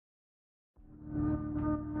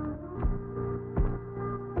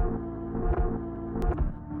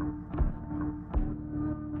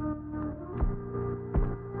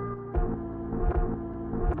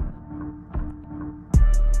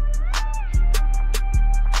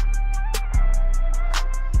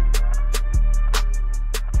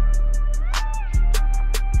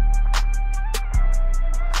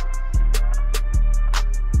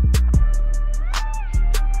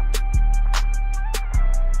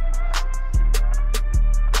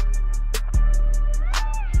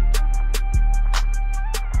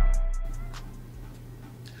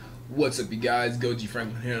What's up, you guys? Goji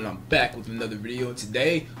Franklin here, and I'm back with another video.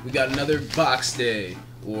 Today we got another box day,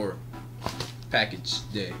 or package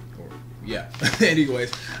day, or yeah.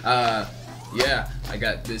 Anyways, yeah, I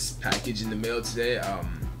got this package in the mail today. I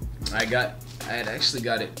had actually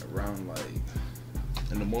got it around like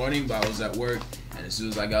in the morning, but I was at work, and as soon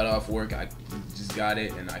as I got off work, I just got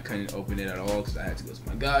it, and I couldn't open it at all because I had to go to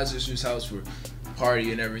my guy's sister's house for a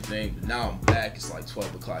party and everything. But now I'm back. It's like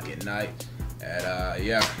 12 o'clock at night. And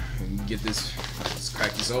yeah, let's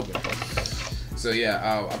crack this open. So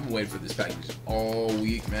yeah, I've been waiting for this package all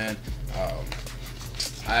week, man.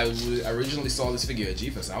 I originally saw this figure at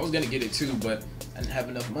G-Fest. I was gonna get it too, but I didn't have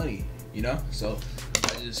enough money, you know. So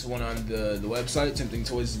I just went on the website, Tempting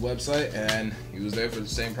Toys' website, and he was there for the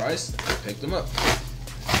same price. I picked him up.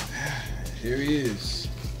 Here he is.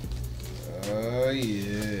 Oh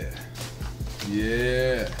yeah,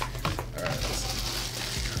 yeah. All right.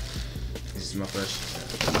 This is my fresh.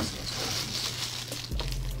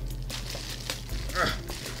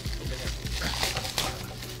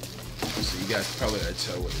 So you guys probably gotta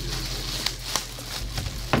tell what it is.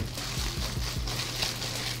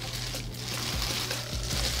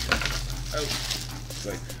 Oh,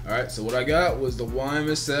 like, all right. So what I got was the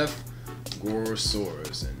YMSF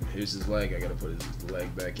Gojirathezilla, and here's his leg. I gotta put his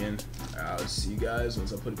leg back in. I'll see you guys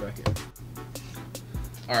once I put it back in.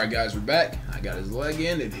 Alright guys, we're back. I got his leg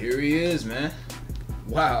in, and here he is, man.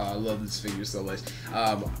 Wow, I love this figure so much.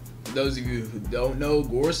 For those of you who don't know,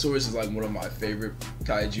 Gojirathezilla is like one of my favorite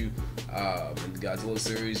kaiju in the Godzilla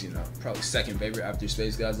series. You know, probably second favorite after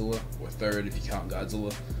Space Godzilla, or third if you count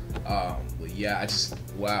Godzilla. But yeah,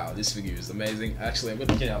 wow, this figure is amazing. Actually, I'm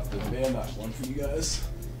gonna get out the bandage one for you guys.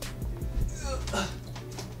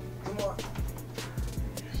 Come on.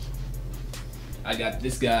 I got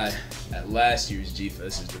this guy at last year's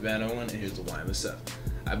G-Fest. Here's the Vanna one, and here's the YMSF.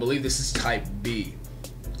 I believe this is Type B.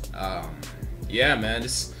 Yeah, man,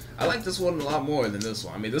 I like this one a lot more than this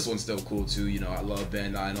one. I mean, this one's still cool too. You know, I love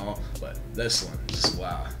Bandai and all, but this one, just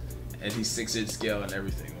wow. And he's 6-inch scale and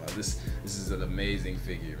everything. Wow, this is an amazing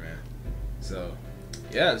figure, man. So,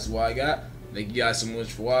 yeah, this is what I got. Thank you guys so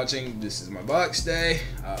much for watching. This is my box day.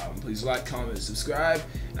 Please like, comment, and subscribe,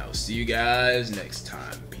 and I will see you guys next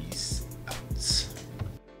time.